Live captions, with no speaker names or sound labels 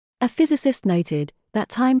A physicist noted that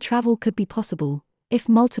time travel could be possible if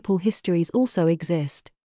multiple histories also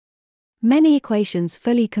exist. Many equations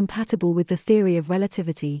fully compatible with the theory of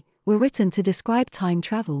relativity were written to describe time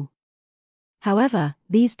travel. However,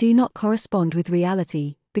 these do not correspond with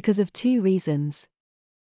reality because of two reasons.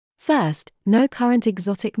 First, no current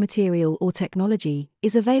exotic material or technology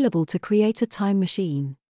is available to create a time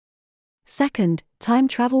machine. Second, time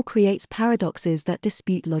travel creates paradoxes that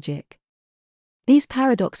dispute logic. These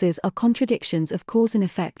paradoxes are contradictions of cause and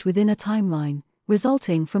effect within a timeline,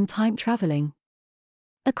 resulting from time traveling.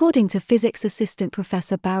 According to physics assistant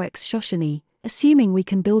professor Baraks Shoshany, assuming we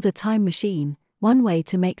can build a time machine, one way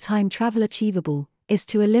to make time travel achievable is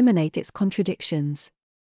to eliminate its contradictions.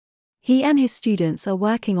 He and his students are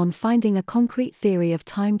working on finding a concrete theory of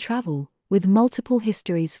time travel, with multiple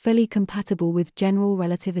histories fully compatible with general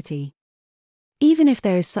relativity. Even if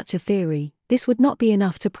there is such a theory, this would not be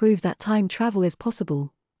enough to prove that time travel is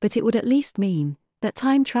possible, but it would at least mean that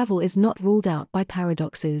time travel is not ruled out by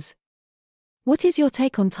paradoxes. What is your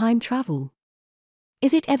take on time travel?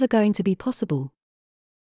 Is it ever going to be possible?